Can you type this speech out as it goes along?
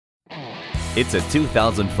It's a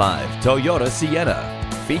 2005 Toyota Sienna.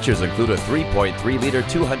 Features include a 3.3-liter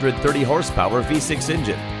 230 horsepower V6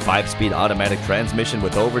 engine, 5-speed automatic transmission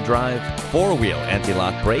with overdrive, 4-wheel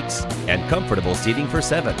anti-lock brakes, and comfortable seating for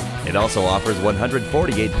 7. It also offers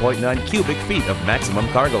 148.9 cubic feet of maximum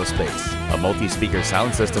cargo space, a multi-speaker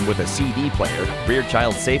sound system with a CD player, rear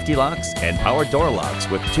child safety locks, and power door locks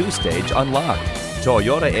with 2-stage unlock.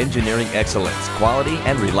 Toyota engineering excellence, quality,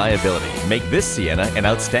 and reliability make this Sienna an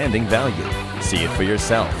outstanding value. See it for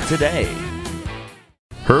yourself today.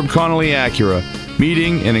 Herb Connolly Acura,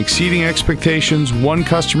 meeting and exceeding expectations one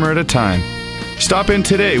customer at a time. Stop in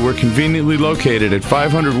today. We're conveniently located at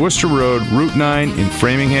 500 Worcester Road, Route 9 in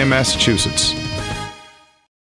Framingham, Massachusetts.